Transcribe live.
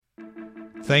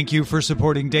Thank you for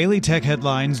supporting Daily Tech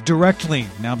Headlines directly.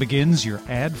 Now begins your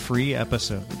ad-free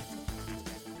episode.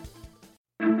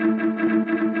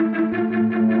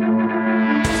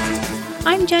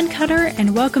 I'm Jen Cutter,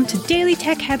 and welcome to Daily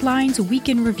Tech Headlines Week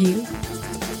in Review.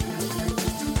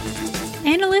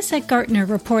 Analysts at Gartner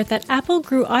report that Apple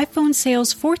grew iPhone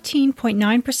sales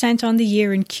 14.9% on the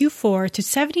year in Q4 to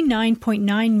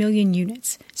 79.9 million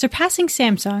units, surpassing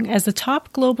Samsung as the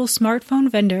top global smartphone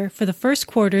vendor for the first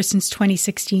quarter since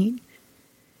 2016.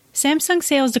 Samsung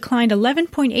sales declined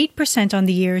 11.8% on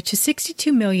the year to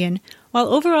 62 million, while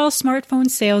overall smartphone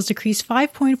sales decreased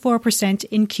 5.4%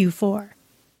 in Q4.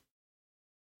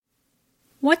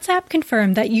 WhatsApp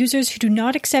confirmed that users who do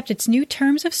not accept its new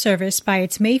terms of service by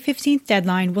its May 15th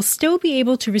deadline will still be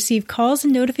able to receive calls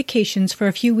and notifications for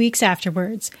a few weeks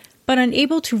afterwards, but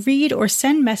unable to read or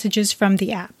send messages from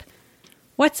the app.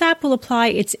 WhatsApp will apply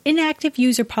its inactive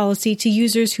user policy to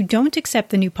users who don't accept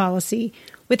the new policy,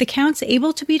 with accounts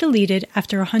able to be deleted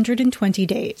after 120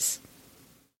 days.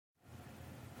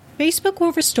 Facebook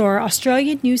will restore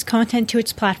Australian news content to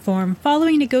its platform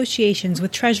following negotiations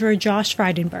with Treasurer Josh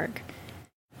Frydenberg.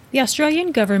 The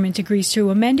Australian government agrees to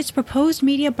amend its proposed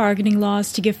media bargaining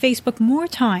laws to give Facebook more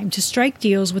time to strike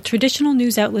deals with traditional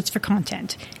news outlets for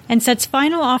content, and sets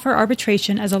final offer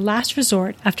arbitration as a last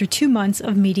resort after 2 months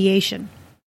of mediation.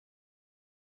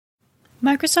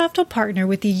 Microsoft will partner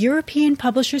with the European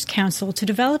Publishers Council to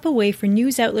develop a way for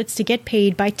news outlets to get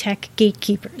paid by tech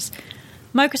gatekeepers.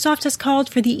 Microsoft has called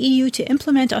for the EU to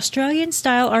implement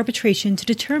Australian-style arbitration to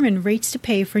determine rates to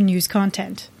pay for news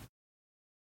content.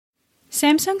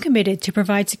 Samsung committed to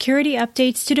provide security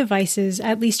updates to devices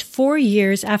at least 4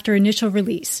 years after initial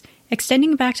release,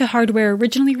 extending back to hardware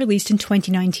originally released in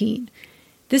 2019.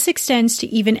 This extends to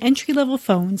even entry-level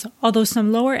phones, although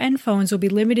some lower-end phones will be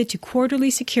limited to quarterly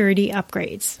security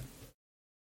upgrades.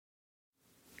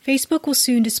 Facebook will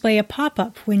soon display a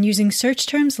pop-up when using search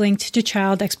terms linked to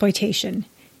child exploitation,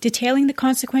 detailing the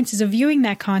consequences of viewing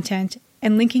that content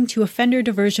and linking to offender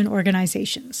diversion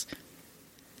organizations.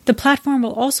 The platform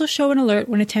will also show an alert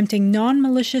when attempting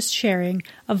non-malicious sharing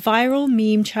of viral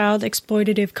meme child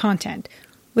exploitative content,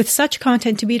 with such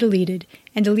content to be deleted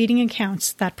and deleting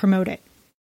accounts that promote it.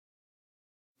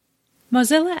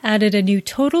 Mozilla added a new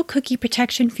total cookie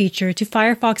protection feature to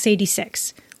Firefox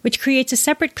 86, which creates a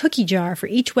separate cookie jar for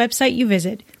each website you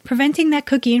visit, preventing that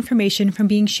cookie information from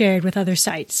being shared with other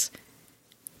sites.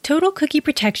 Total cookie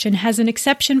protection has an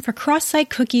exception for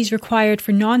cross-site cookies required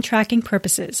for non-tracking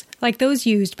purposes, like those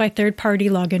used by third-party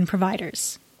login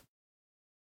providers.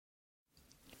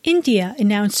 India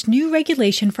announced new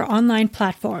regulation for online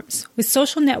platforms, with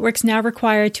social networks now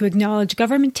required to acknowledge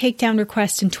government takedown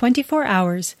requests in 24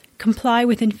 hours, comply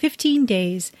within 15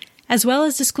 days, as well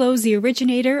as disclose the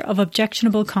originator of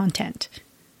objectionable content.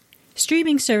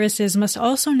 Streaming services must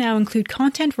also now include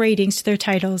content ratings to their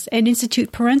titles and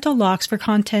institute parental locks for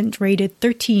content rated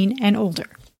 13 and older.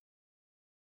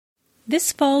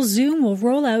 This fall, Zoom will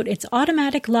roll out its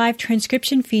automatic live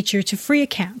transcription feature to free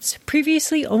accounts,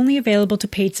 previously only available to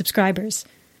paid subscribers.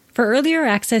 For earlier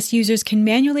access, users can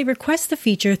manually request the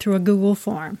feature through a Google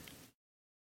form.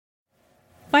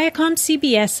 Viacom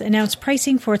CBS announced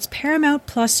pricing for its Paramount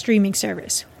Plus streaming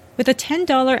service, with a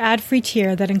 $10 ad-free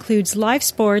tier that includes live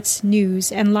sports,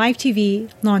 news, and live TV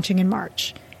launching in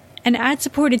March. An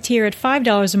ad-supported tier at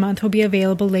 $5 a month will be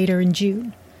available later in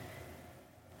June.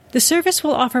 The service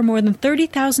will offer more than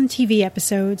 30,000 TV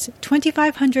episodes,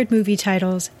 2,500 movie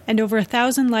titles, and over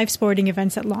 1,000 live sporting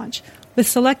events at launch, with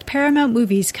select Paramount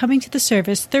movies coming to the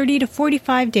service 30 to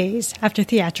 45 days after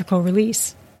theatrical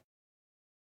release.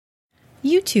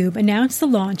 YouTube announced the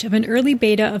launch of an early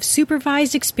beta of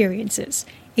Supervised Experiences,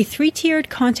 a 3-tiered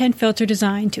content filter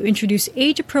designed to introduce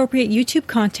age-appropriate YouTube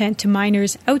content to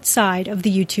minors outside of the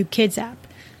YouTube Kids app.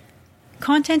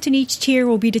 Content in each tier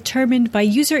will be determined by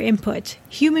user input,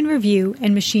 human review,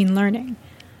 and machine learning.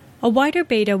 A wider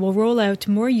beta will roll out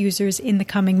to more users in the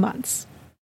coming months.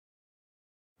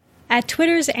 At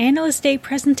Twitter's Analyst Day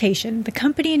presentation, the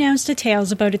company announced details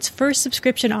about its first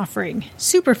subscription offering,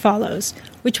 Super Follows,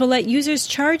 which will let users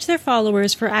charge their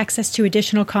followers for access to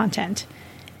additional content.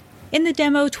 In the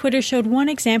demo, Twitter showed one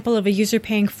example of a user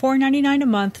paying $4.99 a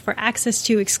month for access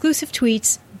to exclusive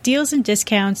tweets, deals and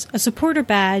discounts, a supporter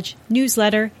badge,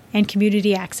 newsletter, and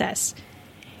community access.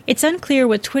 It's unclear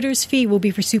what Twitter's fee will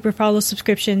be for Superfollow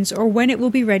subscriptions or when it will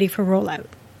be ready for rollout.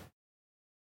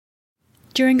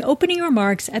 During opening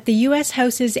remarks at the U.S.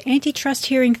 House's antitrust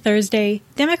hearing Thursday,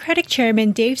 Democratic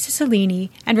Chairman Dave Cicilline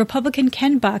and Republican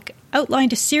Ken Buck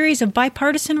outlined a series of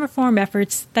bipartisan reform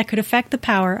efforts that could affect the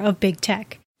power of big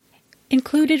tech.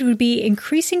 Included would be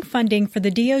increasing funding for the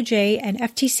DOJ and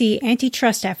FTC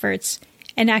antitrust efforts,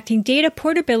 enacting data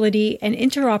portability and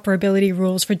interoperability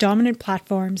rules for dominant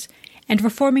platforms, and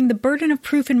reforming the burden of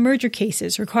proof in merger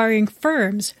cases requiring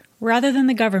firms, rather than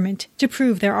the government, to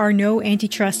prove there are no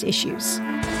antitrust issues.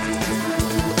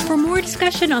 For more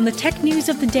discussion on the tech news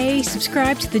of the day,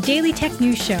 subscribe to the Daily Tech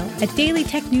News Show at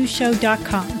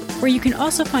dailytechnewsshow.com, where you can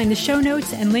also find the show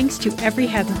notes and links to every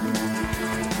headline.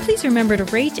 Please remember to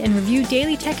rate and review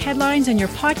Daily Tech Headlines on your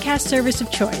podcast service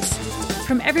of choice.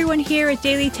 From everyone here at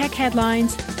Daily Tech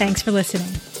Headlines, thanks for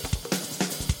listening.